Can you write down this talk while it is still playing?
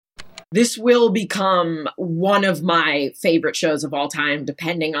this will become one of my favorite shows of all time,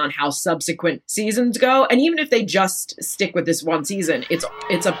 depending on how subsequent seasons go. And even if they just stick with this one season, it's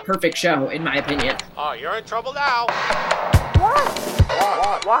a perfect show, in my opinion. Oh, you're in trouble now. Why?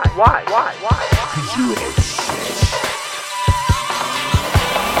 'Cause you're obsessed.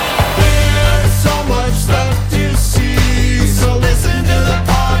 There's so much stuff to see, so listen to the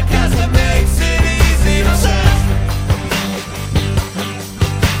podcast that makes it easy to say.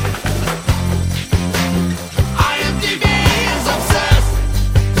 IMDb is obsessed.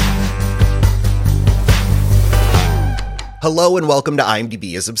 Hello and welcome to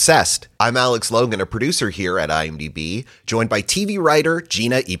IMDb is Obsessed. I'm Alex Logan, a producer here at IMDb, joined by TV writer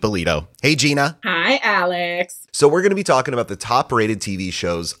Gina Ippolito. Hey, Gina. Hi, Alex. So we're going to be talking about the top-rated TV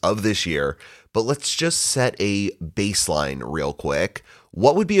shows of this year, but let's just set a baseline real quick.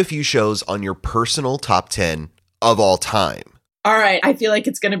 What would be a few shows on your personal top 10 of all time? All right, I feel like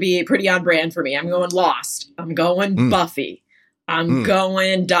it's going to be pretty on brand for me. I'm going Lost. I'm going Buffy. I'm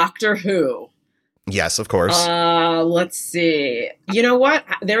going Doctor Who. Yes, of course. Let's see. You know what?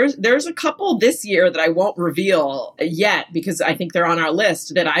 There's a couple this year that I won't reveal yet because I think they're on our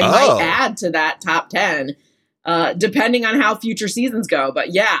list that I might add to that top 10, depending on how future seasons go.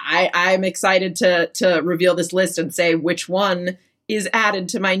 But yeah, I'm excited to reveal this list and say which one is added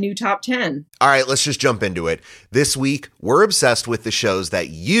to my new top 10. All right, let's just jump into it. This week, we're obsessed with the shows that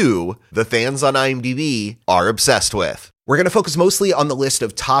you, the fans on IMDb, are obsessed with. We're going to focus mostly on the list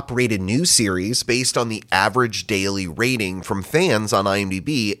of top-rated new series based on the average daily rating from fans on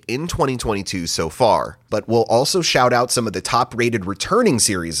IMDb in 2022 so far. But we'll also shout out some of the top-rated returning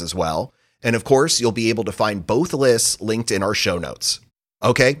series as well. And of course, you'll be able to find both lists linked in our show notes.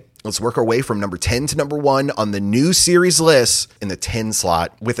 Okay, let's work our way from number 10 to number 1 on the new series list in the 10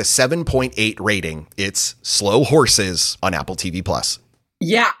 slot with a 7.8 rating. It's Slow Horses on Apple TV+.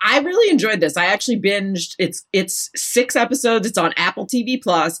 Yeah, I really enjoyed this. I actually binged. It's 6 episodes. It's on Apple TV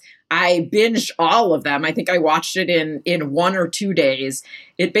Plus. I binged all of them. I think I watched it in 1 or 2 days.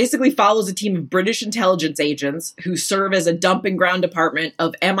 It basically follows a team of British intelligence agents who serve as a dumping ground department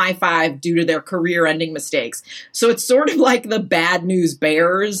of MI5 due to their career-ending mistakes. So it's sort of like the Bad News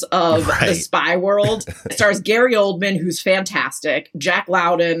Bears of the spy world. It stars Gary Oldman, who's fantastic, Jack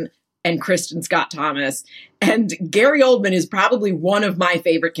Lowden, and Kristen Scott Thomas. And Gary Oldman is probably one of my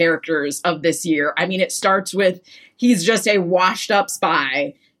favorite characters of this year. I mean, it starts with, he's just a washed up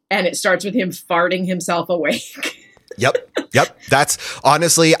spy, and it starts with him farting himself awake. Yep. That's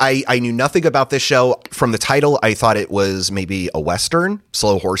honestly, I knew nothing about this show. From the title, I thought it was maybe a Western.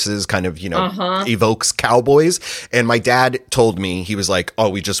 Slow Horses kind of, evokes cowboys. And my dad told me, he was like, oh,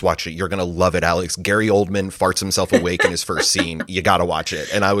 we just watched it. You're going to love it, Alex. Gary Oldman farts himself awake in his first scene. You got to watch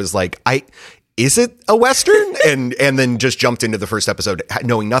it. And I was like, is it a Western? And then just jumped into the first episode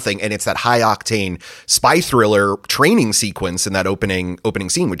knowing nothing. And it's that high octane spy thriller training sequence in that opening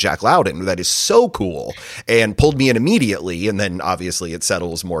scene with Jack Lowden that is so cool and pulled me in immediately. And then obviously it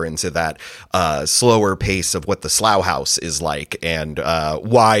settles more into that slower pace of what the Slough House is like and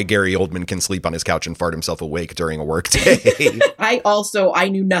why Gary Oldman can sleep on his couch and fart himself awake during a work day. I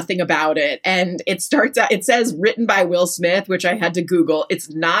knew nothing about it. And it starts out, it says written by Will Smith, which I had to Google. It's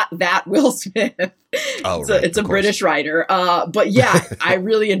not that Will Smith. It's a British writer. But yeah, I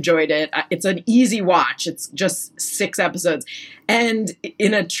really enjoyed it. It's an easy watch. It's just 6 episodes. And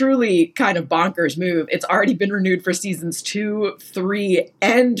in a truly kind of bonkers move, it's already been renewed for seasons 2, 3,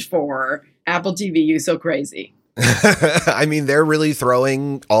 and 4. Apple TV, you so crazy. I mean, they're really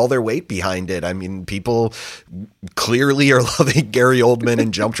throwing all their weight behind it. I mean, people clearly are loving Gary Oldman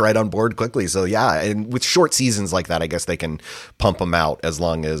and jumped right on board quickly. So yeah, and with short seasons like that, I guess they can pump them out as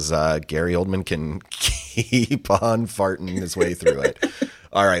long as Gary Oldman can keep on farting his way through it.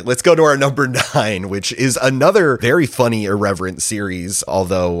 All right, let's go to our number 9, which is another very funny, irreverent series,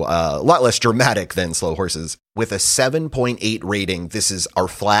 although a lot less dramatic than Slow Horses. With a 7.8 rating, this is Our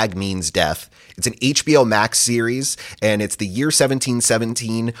Flag Means Death. It's an HBO Max series, and it's the year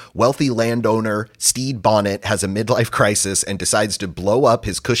 1717. Wealthy landowner Stede Bonnet has a midlife crisis and decides to blow up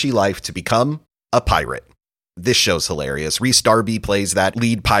his cushy life to become a pirate. This show's hilarious. Rhys Darby plays that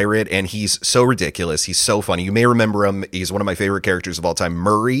lead pirate, and he's so ridiculous. He's so funny. You may remember him. He's one of my favorite characters of all time,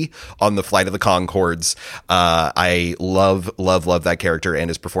 Murray on the Flight of the Conchords. I love that character and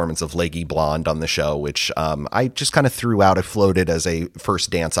his performance of Leggy Blonde on the show, which I just kind of threw out. I floated as a first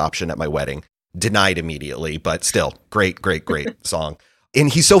dance option at my wedding. Denied immediately, but still, great song.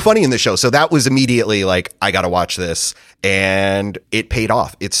 And he's so funny in the show. So that was immediately like, I got to watch this. And it paid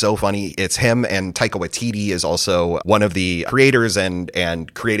off. It's so funny. It's him, and Taika Waititi is also one of the creators and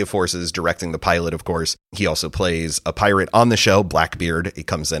creative forces directing the pilot, of course. He also plays a pirate on the show, Blackbeard. It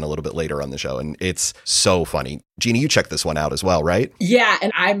comes in a little bit later on the show, and it's so funny. Gina, you checked this one out as well, right? Yeah,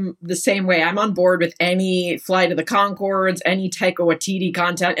 and I'm the same way. I'm on board with any Flight of the Conchords, any Taika Waititi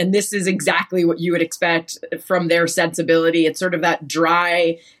content, and this is exactly what you would expect from their sensibility. It's sort of that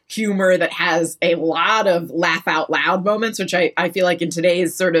dry humor that has a lot of laugh out loud moments, which I feel like in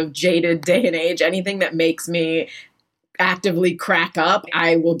today's sort of jaded day and age, anything that makes me actively crack up,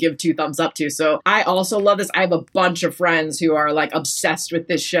 I will give 2 thumbs up to. So I also love this. I have a bunch of friends who are like obsessed with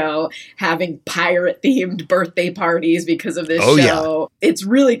this show, having pirate themed birthday parties because of this show. Yeah. It's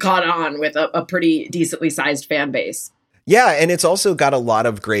really caught on with a pretty decently sized fan base. Yeah, and it's also got a lot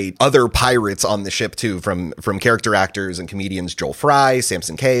of great other pirates on the ship, too, from character actors and comedians Joel Fry,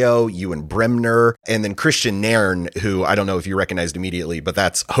 Samson Kayo, Ewan Bremner, and then Christian Nairn, who I don't know if you recognized immediately, but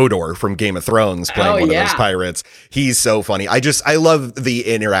that's Hodor from Game of Thrones playing one of those pirates. He's so funny. I love the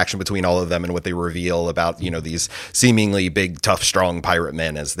interaction between all of them and what they reveal about, these seemingly big, tough, strong pirate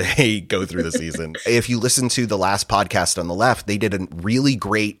men as they go through the season. If you listen to the last podcast on the left, they did a really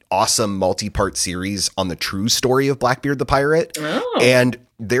great, awesome multi-part series on the true story of Blackbeard the pirate. Oh. And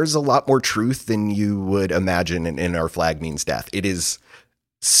there's a lot more truth than you would imagine in Our Flag Means Death. It is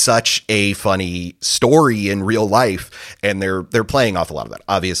such a funny story in real life, and they're playing off a lot of that,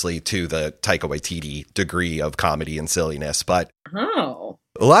 obviously, to the Taika Waititi degree of comedy and silliness, but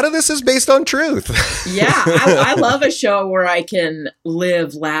a lot of this is based on truth. Yeah, I love a show where I can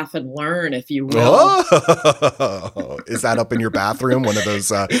live, laugh, and learn, if you will. Oh, is that up in your bathroom? One of those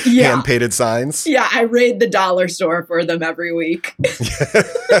hand-painted signs? Yeah, I raid the dollar store for them every week.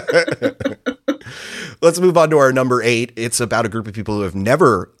 Let's move on to our number 8. It's about a group of people who have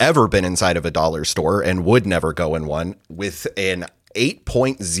never, ever been inside of a dollar store and would never go in one, with an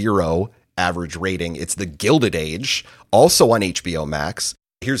 8.0 average rating. It's The Gilded Age, also on HBO Max.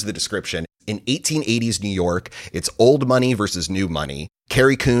 Here's the description. In 1880s New York, it's old money versus new money.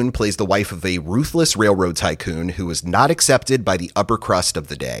 Carrie Coon plays the wife of a ruthless railroad tycoon who is not accepted by the upper crust of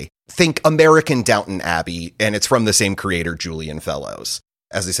the day. Think American Downton Abbey, and it's from the same creator, Julian Fellows.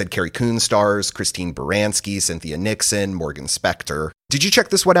 As I said, Carrie Coon stars, Christine Baranski, Cynthia Nixon, Morgan Spector. Did you check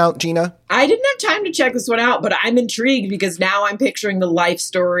this one out, Gina? I didn't have time to check this one out, but I'm intrigued because now I'm picturing the life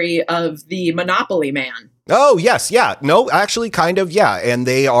story of the Monopoly man. Oh, yes. Yeah. No, actually, kind of. Yeah. And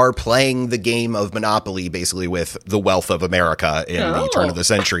they are playing the game of Monopoly, basically, with the wealth of America in the turn of the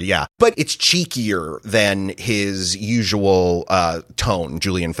century. Yeah. But it's cheekier than his usual tone,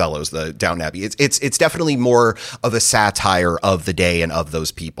 Julian Fellows, the Downton Abbey. It's definitely more of a satire of the day and of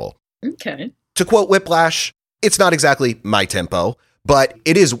those people. Okay. To quote Whiplash, it's not exactly my tempo, but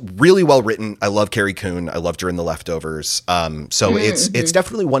it is really well written. I love Carrie Coon. I loved her in The Leftovers. It's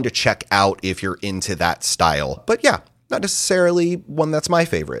definitely one to check out if you're into that style. But yeah, not necessarily one that's my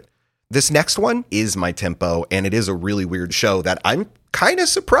favorite. This next one is my tempo, and it is a really weird show that I'm kind of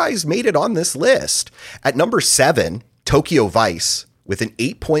surprised made it on this list. At number 7, Tokyo Vice, with an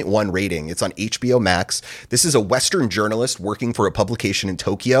 8.1 rating. It's on HBO Max. This is a Western journalist working for a publication in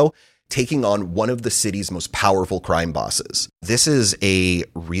Tokyo, taking on one of the city's most powerful crime bosses. This is a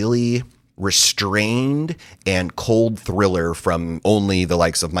really restrained and cold thriller from only the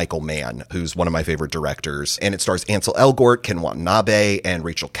likes of Michael Mann, who's one of my favorite directors. And it stars Ansel Elgort, Ken Watanabe, and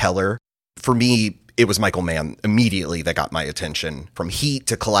Rachel Keller. For me, it was Michael Mann immediately that got my attention. From Heat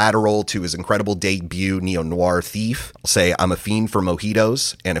to Collateral to his incredible debut neo-noir Thief. I'll say I'm a fiend for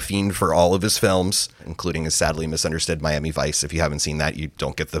mojitos and a fiend for all of his films, including his sadly misunderstood Miami Vice. If you haven't seen that, you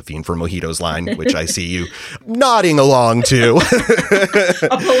don't get the fiend for mojitos line, which I see you nodding along to.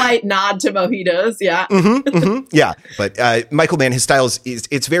 A polite nod to mojitos, yeah. Yeah, but Michael Mann, his style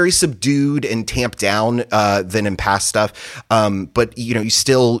it's very subdued and tamped down than in past stuff. But you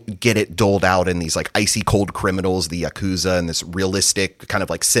still get it doled out in these like icy cold criminals, the Yakuza, and this realistic kind of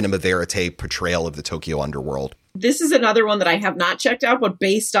like cinema verite portrayal of the Tokyo underworld. This is another one that I have not checked out, but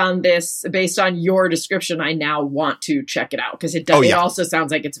based on your description, I now want to check it out because it also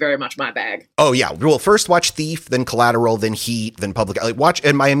sounds like it's very much my bag. Oh yeah. Well, first watch Thief, then Collateral, then Heat, then watch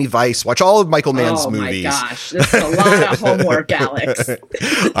and Miami Vice. Watch all of Michael Mann's movies. Oh my gosh, this is a lot of homework, Alex.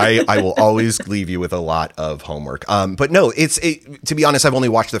 I will always leave you with a lot of homework. But no, to be honest, I've only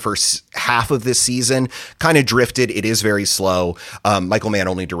watched the first half of this season. Kind of drifted. It is very slow. Michael Mann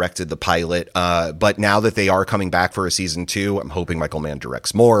only directed the pilot, but now that they are coming back for a season 2, I'm hoping Michael Mann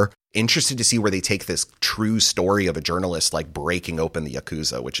directs more. Interested to see where they take this true story of a journalist like breaking open the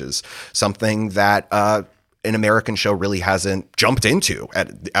Yakuza, which is something that an American show really hasn't jumped into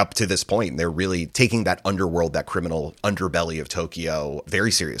up to this point. They're really taking that underworld, that criminal underbelly of Tokyo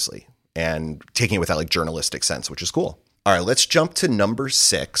very seriously and taking it with that like journalistic sense, which is cool. All right, let's jump to number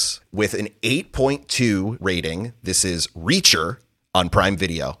 6 with an 8.2 rating. This is Reacher on Prime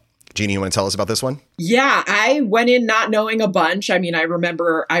Video. Jeannie, you want to tell us about this one? Yeah, I went in not knowing a bunch. I mean, I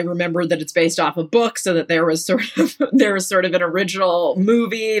remember that it's based off a book, so that there was sort of an original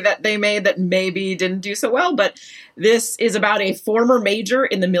movie that they made that maybe didn't do so well. But this is about a former major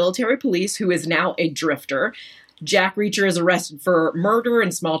in the military police who is now a drifter. Jack Reacher is arrested for murder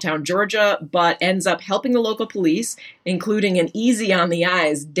in small-town Georgia, but ends up helping the local police, including an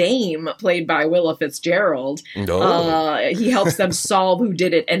easy-on-the-eyes dame played by Willa Fitzgerald. He helps them solve who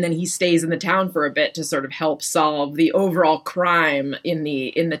did it, and then he stays in the town for a bit to sort of help solve the overall crime in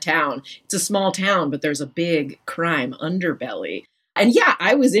the town. It's a small town, but there's a big crime underbelly. And yeah,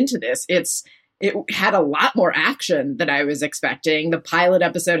 I was into this. It had a lot more action than I was expecting. The pilot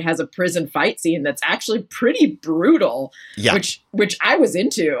episode has a prison fight scene that's actually pretty brutal, which I was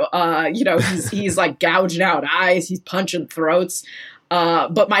into. He's like gouging out eyes, he's punching throats.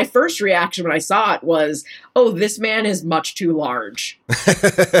 But my first reaction when I saw it was, oh, this man is much too large.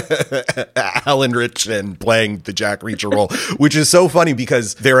 Alan Ritchson playing the Jack Reacher role, which is so funny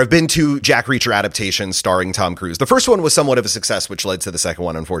because there have been 2 Jack Reacher adaptations starring Tom Cruise. The first one was somewhat of a success, which led to the second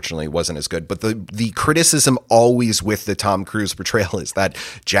one, unfortunately, wasn't as good. But the criticism always with the Tom Cruise portrayal is that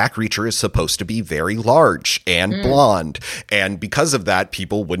Jack Reacher is supposed to be very large and blonde. And because of that,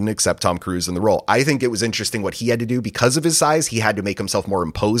 people wouldn't accept Tom Cruise in the role. I think it was interesting what he had to do because of his size. He had to make himself more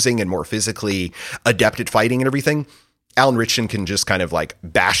imposing and more physically adept at fighting and everything. Alan Ritchson can just kind of like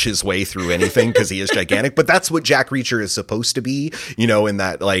bash his way through anything because he is gigantic, but that's what Jack Reacher is supposed to be, in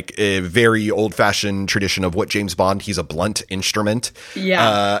that like a very old fashioned tradition of what James Bond, he's a blunt instrument.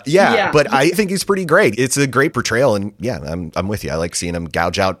 Yeah. But I think he's pretty great. It's a great portrayal. And yeah, I'm with you. I like seeing him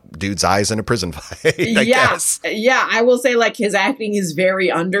gouge out dudes' eyes in a prison fight. I guess. Yeah. I will say like his acting is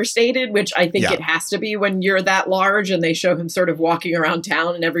very understated, which I think it has to be when you're that large and they show him sort of walking around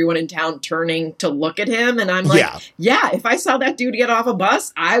town and everyone in town turning to look at him. And I'm like, if I saw that dude get off a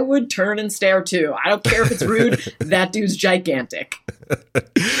bus, I would turn and stare too. I don't care if it's rude. That dude's gigantic.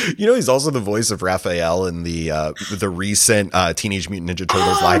 He's also the voice of Raphael in the recent Teenage Mutant Ninja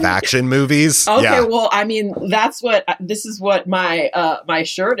Turtles live action movies. Okay, well, I mean, this is what my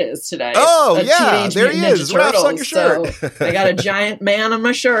shirt is today. Oh, yeah, there he is. Turtles, on your shirt. So I got a giant man on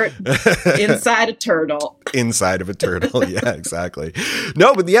my shirt inside a turtle. Inside of a turtle, yeah, exactly.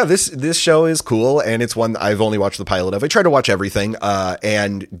 No, but yeah, this show is cool, and it's one I've only watched the pilot of. I try to watch everything,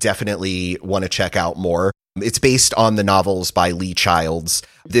 and definitely want to check out more. It's based on the novels by Lee Childs.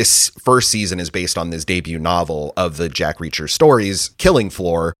 This first season is based on this debut novel of the Jack Reacher stories, Killing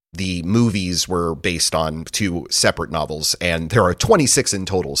Floor. The movies were based on 2 separate novels, and there are 26 in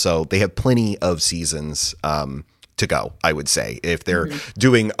total, so they have plenty of seasons to go, I would say. If they're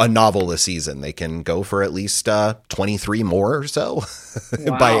doing a novel a season, they can go for at least 23 more or so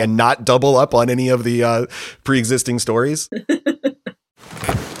and not double up on any of the pre-existing stories.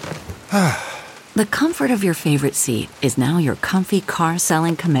 The comfort of your favorite seat is now your comfy car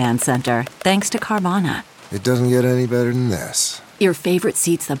selling command center, thanks to Carvana. It doesn't get any better than this. Your favorite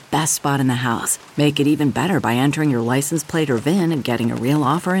seat's the best spot in the house. Make it even better by entering your license plate or VIN and getting a real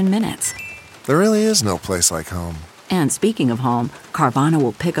offer in minutes. There really is no place like home. And speaking of home, Carvana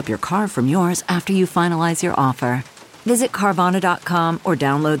will pick up your car from yours after you finalize your offer. Visit Carvana.com or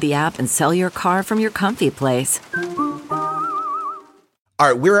download the app and sell your car from your comfy place. All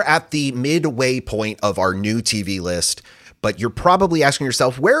right, we're at the midway point of our new TV list, but you're probably asking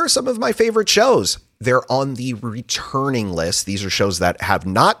yourself, where are some of my favorite shows? They're on the returning list. These are shows that have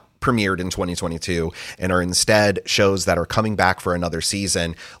not premiered in 2022 and are instead shows that are coming back for another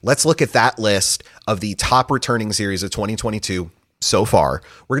season. Let's look at that list of the top returning series of 2022 so far.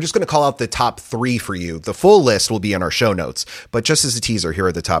 We're just going to call out the top 3 for you. The full list will be in our show notes, but just as a teaser, here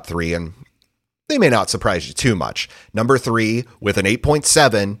are the top 3, and they may not surprise you too much. Number 3 with an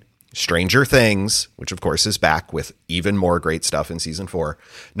 8.7, Stranger Things, which of course is back with even more great stuff in season 4.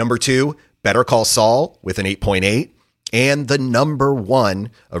 Number 2, Better Call Saul with an 8.8. And the number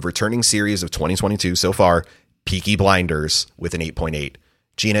 1 of returning series of 2022 so far, Peaky Blinders with an 8.8.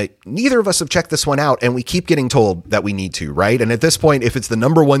 Gina, neither of us have checked this one out, and we keep getting told that we need to, right? And at this point, if it's the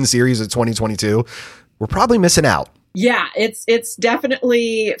number 1 series of 2022, we're probably missing out. Yeah, it's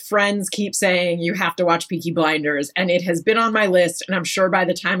definitely, friends keep saying you have to watch Peaky Blinders, and it has been on my list, and I'm sure by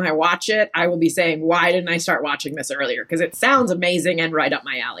the time I watch it, I will be saying, why didn't I start watching this earlier? Because it sounds amazing and right up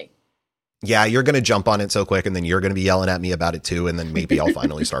my alley. Yeah, you're going to jump on it so quick, and then you're going to be yelling at me about it too, and then maybe I'll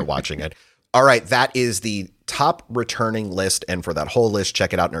finally start watching it. All right, that is the top returning list. And for that whole list,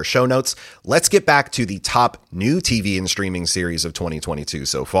 check it out in our show notes. Let's get back to the top new TV and streaming series of 2022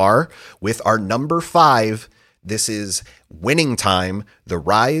 so far with our number 5. This is Winning Time, The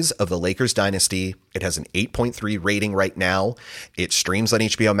Rise of the Lakers Dynasty. It has an 8.3 rating right now. It streams on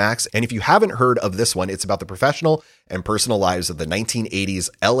HBO Max. And if you haven't heard of this one, it's about the professional and personal lives of the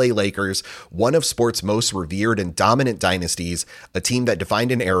 1980s LA Lakers, one of sports' most revered and dominant dynasties, a team that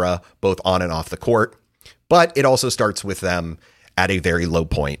defined an era both on and off the court. But it also starts with them at a very low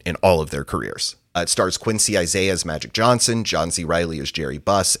point in all of their careers. It stars Quincy Isaiah as Magic Johnson, John C. Reilly as Jerry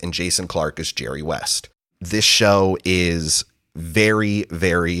Buss, and Jason Clarke as Jerry West. This show is very,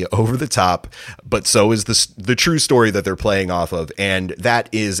 very over the top, but so is the true story that they're playing off of. And that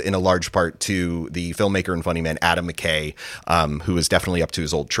is in a large part to the filmmaker and funny man, Adam McKay, who is definitely up to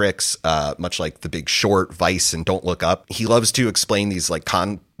his old tricks, much like The Big Short, Vice, and Don't Look Up. He loves to explain these like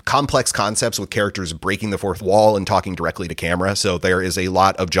complex concepts with characters breaking the fourth wall and talking directly to camera. So there is a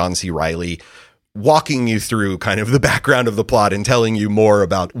lot of John C. Reilly walking you through kind of the background of the plot and telling you more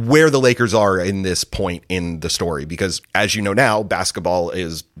about where the Lakers are in this point in the story. Because as you know now, basketball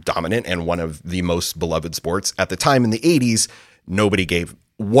is dominant and one of the most beloved sports. At the time in the 80s, nobody gave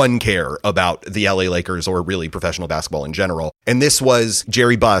one care about the LA Lakers or really professional basketball in general. And this was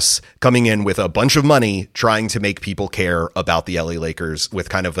Jerry Buss coming in with a bunch of money trying to make people care about the LA Lakers with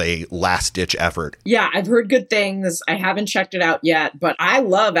kind of a last ditch effort. Yeah, I've heard good things. I haven't checked it out yet, but I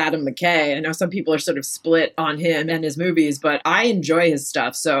love Adam McKay. I know some people are sort of split on him and his movies, but I enjoy his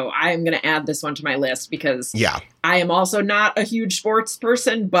stuff. So I'm going to add this one to my list because I am also not a huge sports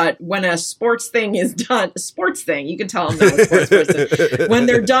person, but when a sports thing is done, you can tell I'm not a sports person. When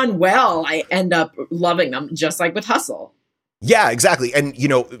they're done well, I end up loving them, just like with Hustle. Yeah, exactly. And, you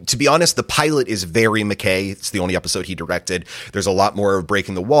know, to be honest, the pilot is very McKay. It's the only episode he directed. There's a lot more of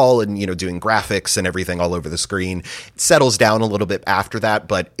breaking the wall and, you know, doing graphics and everything all over the screen. It settles down a little bit after that,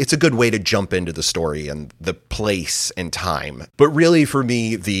 but it's a good way to jump into the story and the place and time. But really, for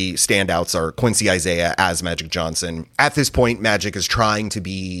me, the standouts are Quincy Isaiah as Magic Johnson. At this point, Magic is trying to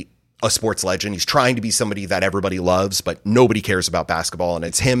be a sports legend. He's trying to be somebody that everybody loves, but nobody cares about basketball. And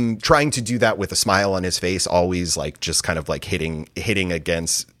it's him trying to do that with a smile on his face, always like just kind of like hitting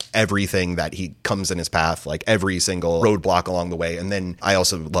against everything that he comes in his path, like every single roadblock along the way. And then I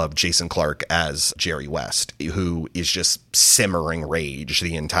also love Jason Clarke as Jerry West, who is just simmering rage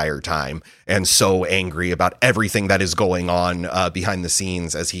the entire time and so angry about everything that is going on behind the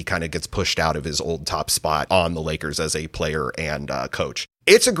scenes as he kind of gets pushed out of his old top spot on the Lakers as a player and coach.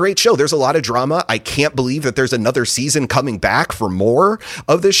 It's a great show. There's a lot of drama. I can't believe that there's another season coming back for more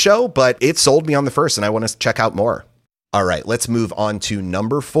of this show, but it sold me on the first and I want to check out more. All right, let's move on to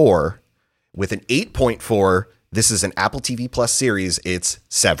number 4 with an 8.4. This is an Apple TV Plus series. It's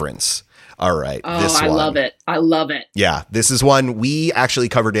Severance. All right. I love it. I love it. Yeah, this is one we actually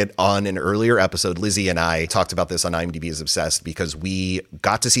covered it on an earlier episode. Lizzie and I talked about this on IMDb is Obsessed because we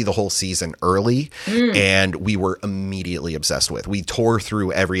got to see the whole season early and we were immediately obsessed with. We tore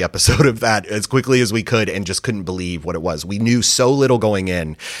through every episode of that as quickly as we could and just couldn't believe what it was. We knew so little going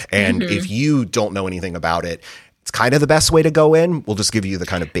in. And if you don't know anything about it, it's kind of the best way to go in. We'll just give you the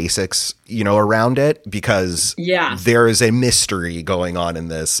kind of basics, you know, around it because there is a mystery going on in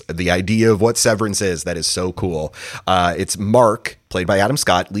this. The idea of what Severance is, that is so cool. It's Mark, played by Adam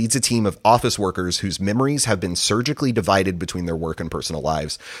Scott, leads a team of office workers whose memories have been surgically divided between their work and personal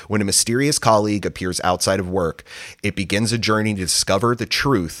lives. When a mysterious colleague appears outside of work, it begins a journey to discover the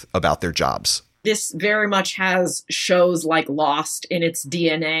truth about their jobs. This very much has shows like Lost in its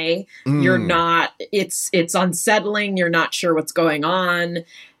DNA. You're not, it's unsettling. You're not sure what's going on.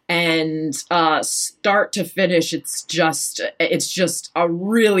 And start to finish, it's just a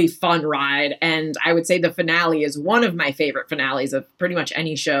really fun ride. And I would say the finale is one of my favorite finales of pretty much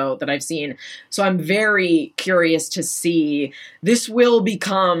any show that I've seen. So I'm very curious to see. This will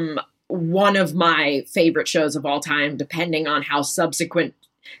become one of my favorite shows of all time, depending on how subsequent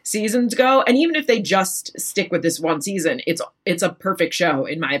seasons go. And even if they just stick with this one season, it's a perfect show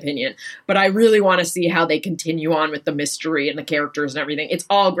in my opinion. But I really want to see how they continue on with the mystery and the characters and everything. It's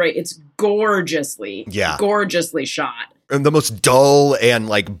all great. It's gorgeously shot. And the most dull and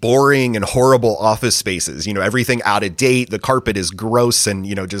like boring and horrible office spaces, you know, everything out of date. The carpet is gross and,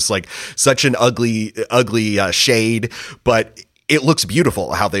 you know, just like such an ugly shade, but it looks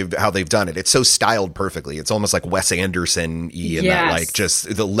beautiful how they've done it. It's so styled perfectly. It's almost like Wes Anderson-y in that, like,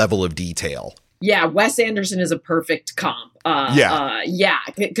 just the level of detail. Yeah, Wes Anderson is a perfect comp.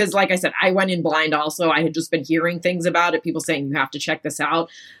 Because like I said, I went in blind also. I had just been hearing things about it, people saying you have to check this out.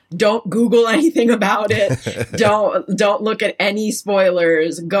 Don't Google anything about it. Don't look at any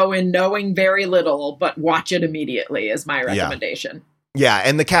spoilers. Go in knowing very little, but watch it immediately is my recommendation. Yeah,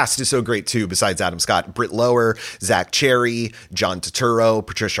 and the cast is so great too, besides Adam Scott. Britt Lower, Zach Cherry, John Turturro,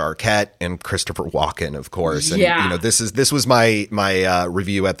 Patricia Arquette, and Christopher Walken, of course. And you know, this was my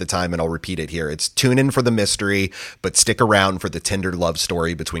review at the time, and I'll repeat it here. It's tune in for the mystery, but stick around for the tender love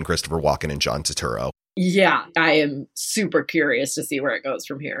story between Christopher Walken and John Turturro. Yeah, I am super curious to see where it goes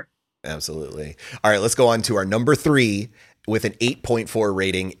from here. Absolutely. All right, let's go on to our number 3 with an 8.4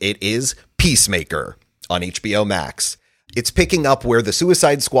 rating. It is Peacemaker on HBO Max. It's picking up where the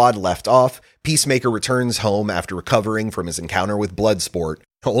Suicide Squad left off. Peacemaker returns home after recovering from his encounter with Bloodsport,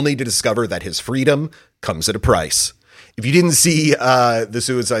 only to discover that his freedom comes at a price. If you didn't see the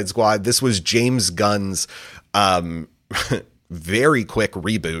Suicide Squad, this was James Gunn's very quick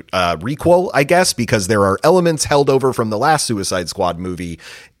requel, I guess, because there are elements held over from the last Suicide Squad movie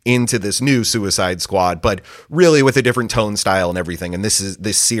into this new Suicide Squad, but really with a different tone, style, and everything. And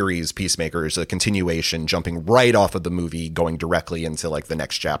this series, Peacemaker, is a continuation, jumping right off of the movie, going directly into like the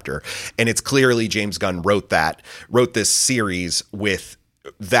next chapter. And it's clearly James Gunn wrote this series with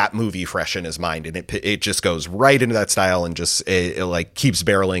that movie fresh in his mind, and it just goes right into that style and just it like keeps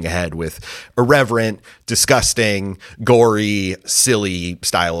barreling ahead with irreverent, disgusting, gory, silly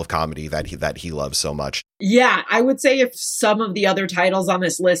style of comedy that he loves so much. Yeah, I would say if some of the other titles on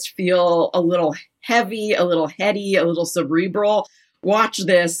this list feel a little heavy, a little heady, a little cerebral, watch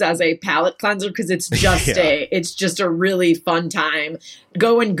this as a palate cleanser because it's just it's just a really fun time.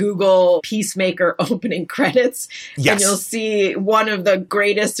 Go and Google Peacemaker opening credits, and you'll see one of the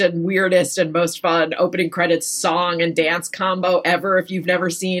greatest and weirdest and most fun opening credits song and dance combo ever. If you've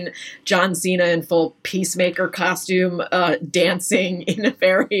never seen John Cena in full Peacemaker costume dancing in a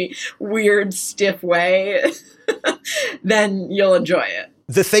very weird, stiff way, then you'll enjoy it.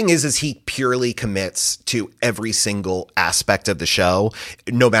 The thing is he purely commits to every single aspect of the show,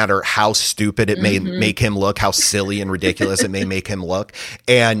 no matter how stupid it may make him look, how silly and ridiculous it may make him look.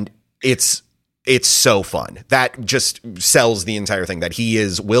 And it's so fun. That just sells the entire thing, that he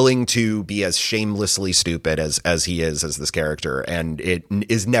is willing to be as shamelessly stupid as he is as this character. And it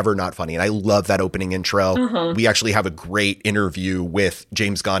is never not funny. And I love that opening intro. We actually have a great interview with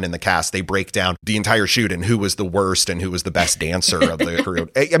James Gunn and the cast. They break down the entire shoot and who was the worst and who was the best dancer of the crew.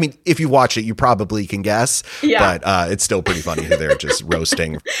 I mean, if you watch it, you probably can guess, but it's still pretty funny who they're just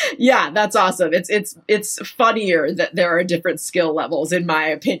roasting. Yeah, that's awesome. It's funnier that there are different skill levels, in my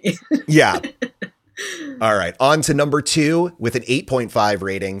opinion. Yeah. All right, on to number 2 with an 8.5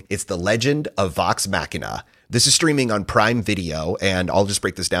 rating. It's The Legend of Vox Machina. This is streaming on Prime Video, and I'll just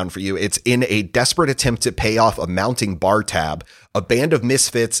break this down for you. It's in a desperate attempt to pay off a mounting bar tab. A band of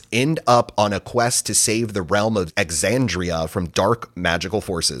misfits end up on a quest to save the realm of Exandria from dark magical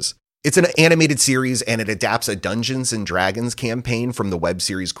forces. It's an animated series, and it adapts a Dungeons & Dragons campaign from the web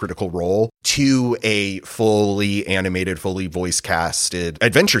series Critical Role to a fully animated, fully voice-casted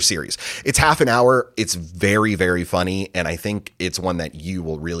adventure series. It's half an hour. It's very, very funny, and I think it's one that you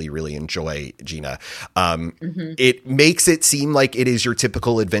will really, really enjoy, Gina. It makes it seem like it is your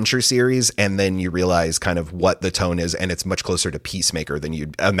typical adventure series, and then you realize kind of what the tone is, and it's much closer to Peacemaker than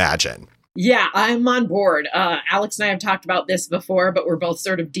you'd imagine. Yeah, I'm on board. Alex and I have talked about this before, but we're both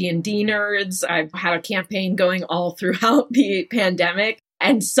sort of D&D nerds. I've had a campaign going all throughout the pandemic,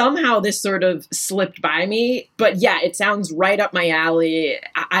 and somehow this sort of slipped by me. But yeah, it sounds right up my alley.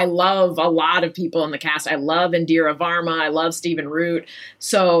 I love a lot of people in the cast. I love Indira Varma. I love Stephen Root.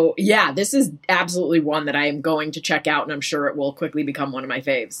 So yeah, this is absolutely one that I am going to check out, and I'm sure it will quickly become one of my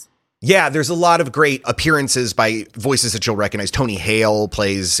faves. Yeah, there's a lot of great appearances by voices that you'll recognize. Tony Hale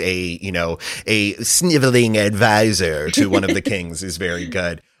plays a sniveling advisor to one of the kings, is very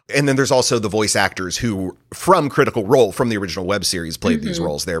good. And then there's also the voice actors who, from Critical Role, from the original web series, played these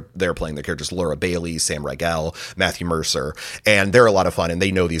roles. They're playing the characters: Laura Bailey, Sam Riegel, Matthew Mercer. And they're a lot of fun, and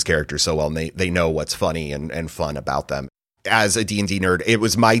they know these characters so well, and they know what's funny and fun about them. As a D&D nerd, it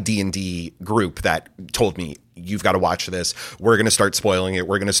was my D&D group that told me, you've got to watch this. We're going to start spoiling it.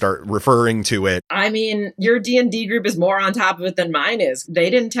 We're going to start referring to it. I mean, your D&D group is more on top of it than mine is. They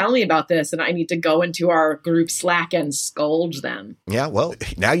didn't tell me about this, and I need to go into our group Slack and scold them. Yeah, well,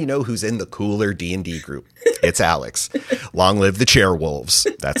 now you know who's in the cooler D&D group. It's Alex. Long live the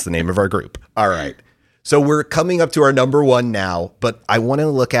Chairwolves. That's the name of our group. All right. So we're coming up to our number 1 now, but I want to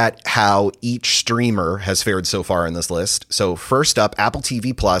look at how each streamer has fared so far in this list. So first up, Apple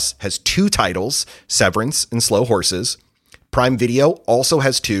TV Plus has 2 titles, Severance and Slow Horses. Prime Video also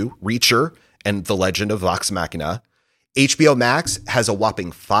has 2, Reacher and The Legend of Vox Machina. HBO Max has a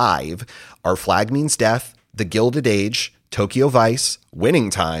whopping 5, Our Flag Means Death, The Gilded Age, Tokyo Vice, Winning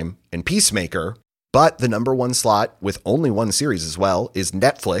Time, and Peacemaker. But the number one slot, with only one series as well, is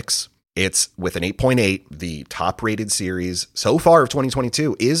Netflix. It's with an 8.8. The top-rated series so far of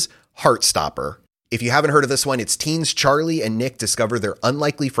 2022 is Heartstopper. If you haven't heard of this one, it's teens Charlie and Nick discover their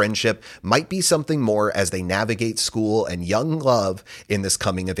unlikely friendship might be something more as they navigate school and young love in this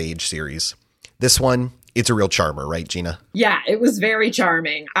coming-of-age series. This one, it's a real charmer, right, Gina? Yeah, it was very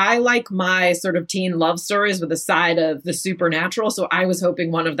charming. I like my sort of teen love stories with a side of the supernatural, so I was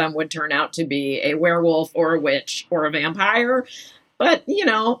hoping one of them would turn out to be a werewolf or a witch or a vampire. But, you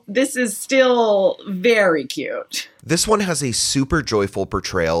know, this is still very cute. This one has a super joyful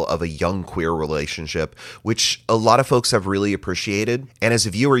portrayal of a young queer relationship, which a lot of folks have really appreciated. And as a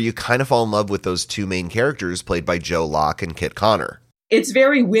viewer, you kind of fall in love with those two main characters played by Joe Locke and Kit Connor. It's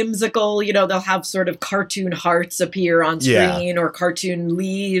very whimsical. You know, they'll have sort of cartoon hearts appear on screen or cartoon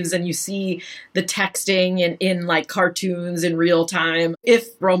leaves, and you see the texting in like cartoons in real time. If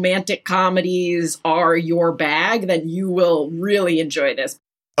romantic comedies are your bag, then you will really enjoy this.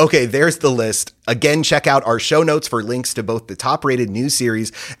 Okay, there's the list. Again, check out our show notes for links to both the top-rated new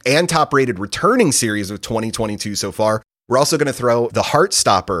series and top-rated returning series of 2022 so far. We're also going to throw the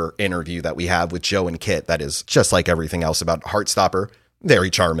Heartstopper interview that we have with Joe and Kit. That is just like everything else about Heartstopper.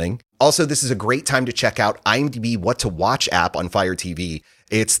 Very charming. Also, this is a great time to check out IMDb What to Watch app on Fire TV.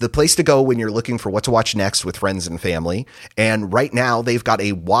 It's the place to go when you're looking for what to watch next with friends and family. And right now, they've got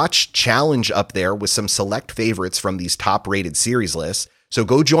a watch challenge up there with some select favorites from these top-rated series lists. So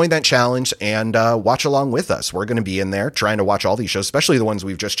go join that challenge and watch along with us. We're going to be in there trying to watch all these shows, especially the ones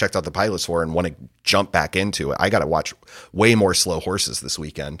we've just checked out the pilots for and want to jump back into it. I got to watch way more Slow Horses this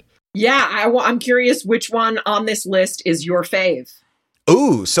weekend. Yeah, I'm curious which one on this list is your fave.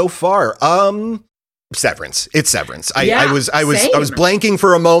 Ooh, so far, Severance. It's Severance. I was same. blanking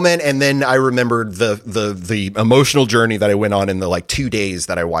for a moment, and then I remembered the emotional journey that I went on in the like 2 days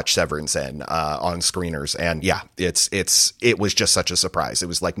that I watched Severance on screeners. And yeah, it was just such a surprise. It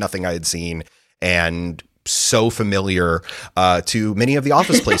was like nothing I had seen, and so familiar to many of the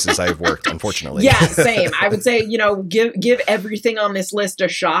office places I've worked, unfortunately. Yeah, same. I would say, you know, give everything on this list a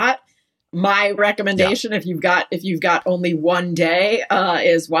shot. My recommendation, if you've got only one day,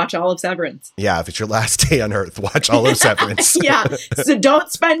 is watch all of Severance. Yeah, if it's your last day on Earth, watch all of Severance. Yeah, so don't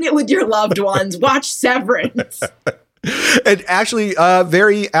spend it with your loved ones. Watch Severance. And actually,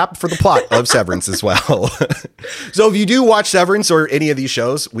 very apt for the plot of Severance as well. So if you do watch Severance or any of these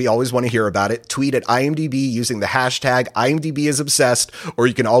shows, we always want to hear about it. Tweet at IMDb using the hashtag IMDbIsObsessed, or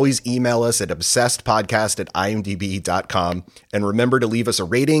you can always email us at obsessedpodcast@imdb.com. And remember to leave us a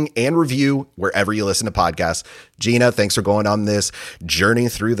rating and review wherever you listen to podcasts. Gina, thanks for going on this journey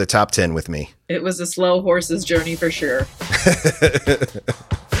through the top 10 with me. It was a slow horse's journey for sure.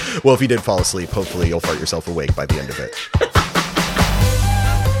 Well, if you did fall asleep, hopefully you'll fart yourself awake by the end of it.